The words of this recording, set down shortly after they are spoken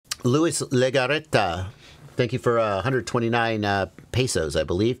Luis Legarreta, thank you for 129 pesos, I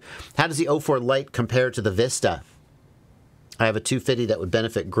believe. How does the O4 Lite compare to the Vista? I have a 250 that would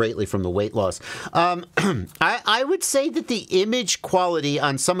benefit greatly from the weight loss. I would say that the image quality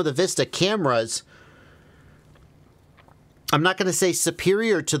on some of the Vista cameras, I'm not going to say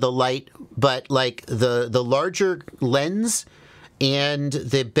superior to the Lite, but like the larger lens and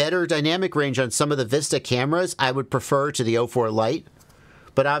the better dynamic range on some of the Vista cameras, I would prefer to the O4 Lite.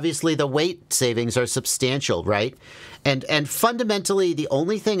 But obviously the weight savings are substantial, right? And fundamentally, the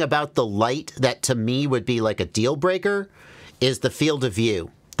only thing about the Lite that to me would be like a deal breaker is the field of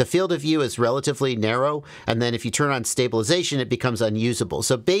view. The field of view is relatively narrow, and then if you turn on stabilization, it becomes unusable.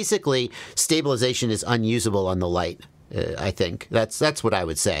 So basically, stabilization is unusable on the Lite, I think. That's what I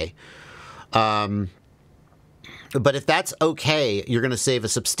would say. But if that's okay, you're going to save a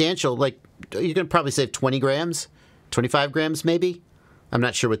substantial, like, you're going to probably save 20 grams, 25 grams maybe? I'm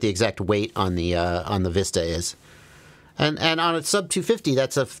not sure what the exact weight on the Vista is, and on a sub 250,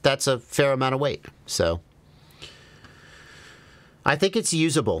 that's a fair amount of weight. So I think it's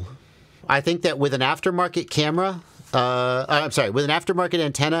usable. I think that with an aftermarket camera, I'm sorry, with an aftermarket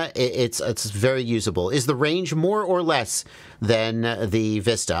antenna, it's very usable. Is the range more or less than the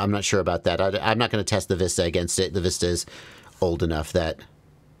Vista? I'm not sure about that. I'm not going to test the Vista against it. The Vista is old enough that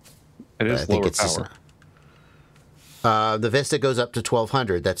it is lower power. The Vista goes up to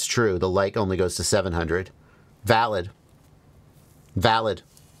 1200. That's true. The Lite only goes to 700. Valid.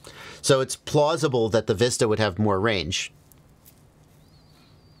 So it's plausible that the Vista would have more range.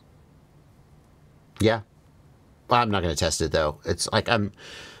 Yeah. I'm not going to test it though. It's like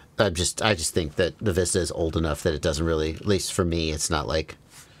I just think that the Vista is old enough that it doesn't really, at least for me, it's not like,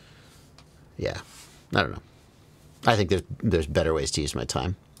 yeah. I don't know. I think there's better ways to use my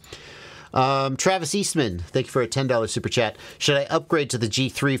time. Travis Eastman, thank you for a $10 super chat. Should I upgrade to the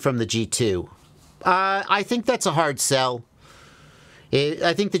G3 from the G2? I think that's a hard sell.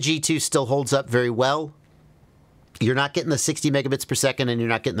 I think the G2 still holds up very well. You're not getting the 60 megabits per second and you're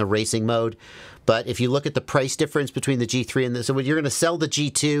not getting the racing mode. But if you look at the price difference between the G3 and the... So you're going to sell the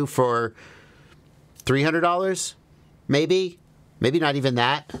G2 for $300? Maybe? Maybe not even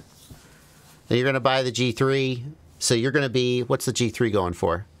that. Then you're going to buy the G3. So you're going to be... What's the G3 going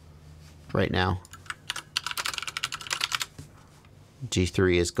for right now?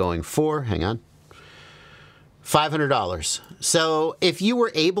 G3 is going for... Hang on. $500. So if you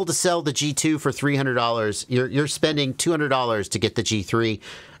were able to sell the G2 for $300, you're spending $200 to get the G3.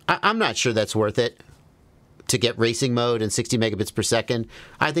 I'm not sure that's worth it to get racing mode and 60 megabits per second.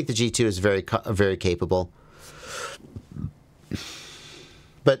 I think the G2 is very capable.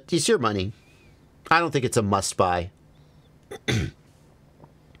 But it's your money. I don't think it's a must buy.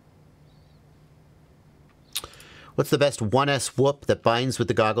 What's the best 1S whoop that binds with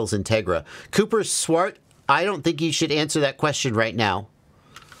the goggles Integra? Cooper Swart, I don't think you should answer that question right now.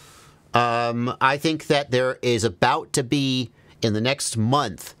 I think that there is about to be, in the next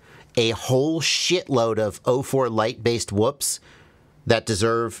month, a whole shitload of O4 Lite-based whoops that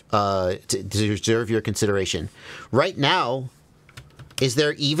deserve your consideration. Right now, is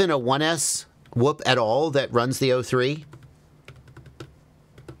there even a 1S whoop at all that runs the O3?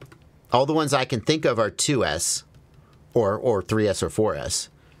 All the ones I can think of are 2S or 3S or 4S.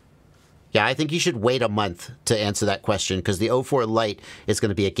 Yeah, I think you should wait a month to answer that question because the O4 Lite is going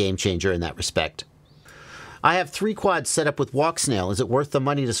to be a game changer in that respect. I have 3 quads set up with Walksnail. Is it worth the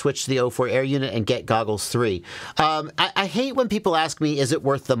money to switch to the O4 Air unit and get goggles 3? I hate when people ask me, is it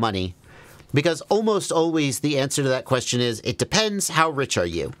worth the money? Because almost always the answer to that question is, it depends, how rich are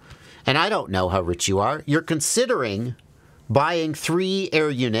you? And I don't know how rich you are. You're considering buying 3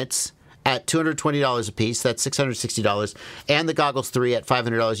 Air units at $220 a piece, that's $660, and the goggles 3 at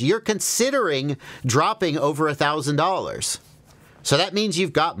 $500, you're considering dropping over $1,000. So that means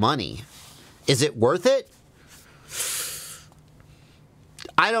you've got money. Is it worth it?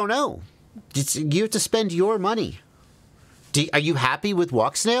 I don't know. You have to spend your money. Are you happy with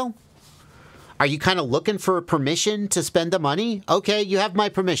Walksnail? Are you kind of looking for permission to spend the money? Okay, you have my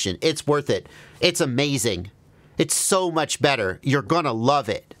permission. It's worth it. It's amazing. It's so much better. You're gonna love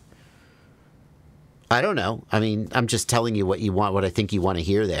it. I don't know. I mean, I'm just telling you what you want, what I think you want to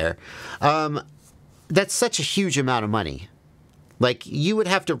hear there. That's such a huge amount of money. Like, you would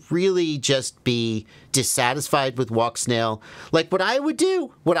have to really just be dissatisfied with Walksnail. Like, what I would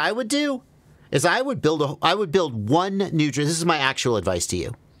do is I would build one new drone. This is my actual advice to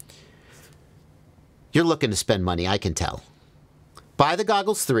you. You're looking to spend money, I can tell. Buy the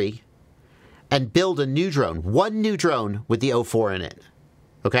goggles 3 and build a new drone. One new drone with the O4 in it.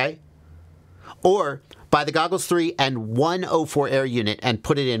 Okay? Or buy the Goggles 3 and one O4 Air unit and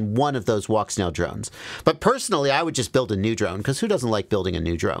put it in one of those Walksnail drones. But personally, I would just build a new drone, because who doesn't like building a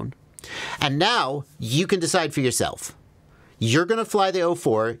new drone? And now you can decide for yourself. You're going to fly the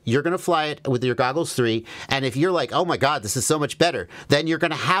O4, you're going to fly it with your Goggles 3, and if you're like, oh my God, this is so much better, then you're going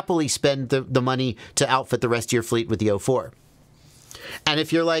to happily spend the money to outfit the rest of your fleet with the O4. And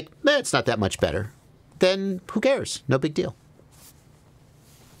if you're like, it's not that much better, then who cares? No big deal.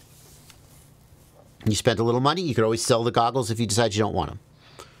 You spent a little money, you could always sell the goggles if you decide you don't want them.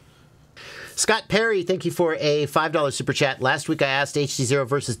 Scott Perry, thank you for a $5 super chat. Last week I asked HD0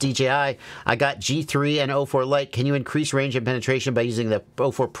 versus DJI. I got G3 and O4 Lite. Can you increase range and penetration by using the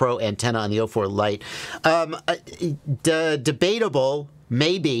O4 Pro antenna on the O4 Lite? Debatable,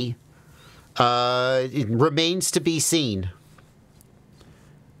 maybe. It remains to be seen.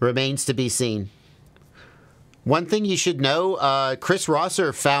 Remains to be seen. One thing you should know, Chris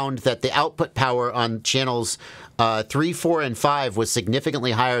Rosser found that the output power on channels 3, 4, and 5 was significantly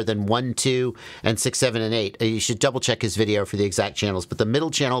higher than 1, 2, and 6, 7, and 8. You should double check his video for the exact channels, but the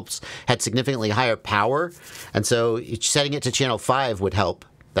middle channels had significantly higher power, and so setting it to channel 5 would help.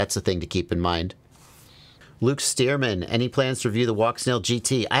 That's the thing to keep in mind. Luke Stearman, any plans to review the Walksnail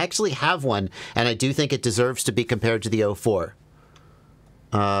GT? I actually have one, and I do think it deserves to be compared to the O4.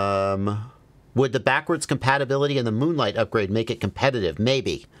 Would the backwards compatibility and the Moonlight upgrade make it competitive?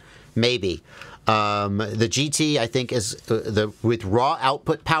 Maybe. Maybe. The GT, I think, is with raw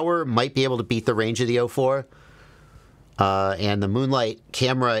output power, might be able to beat the range of the O4. And the Moonlight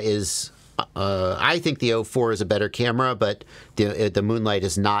camera is, I think the O4 is a better camera, but the Moonlight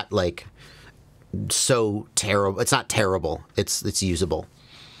is not like so terrible. It's not terrible. It's usable.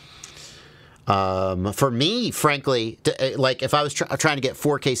 For me, frankly, like if I was trying to get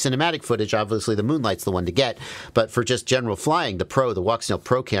 4K cinematic footage, obviously the Moonlight's the one to get. But for just general flying, the Walksnail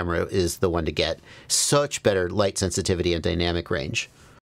Pro camera is the one to get. Such better light sensitivity and dynamic range.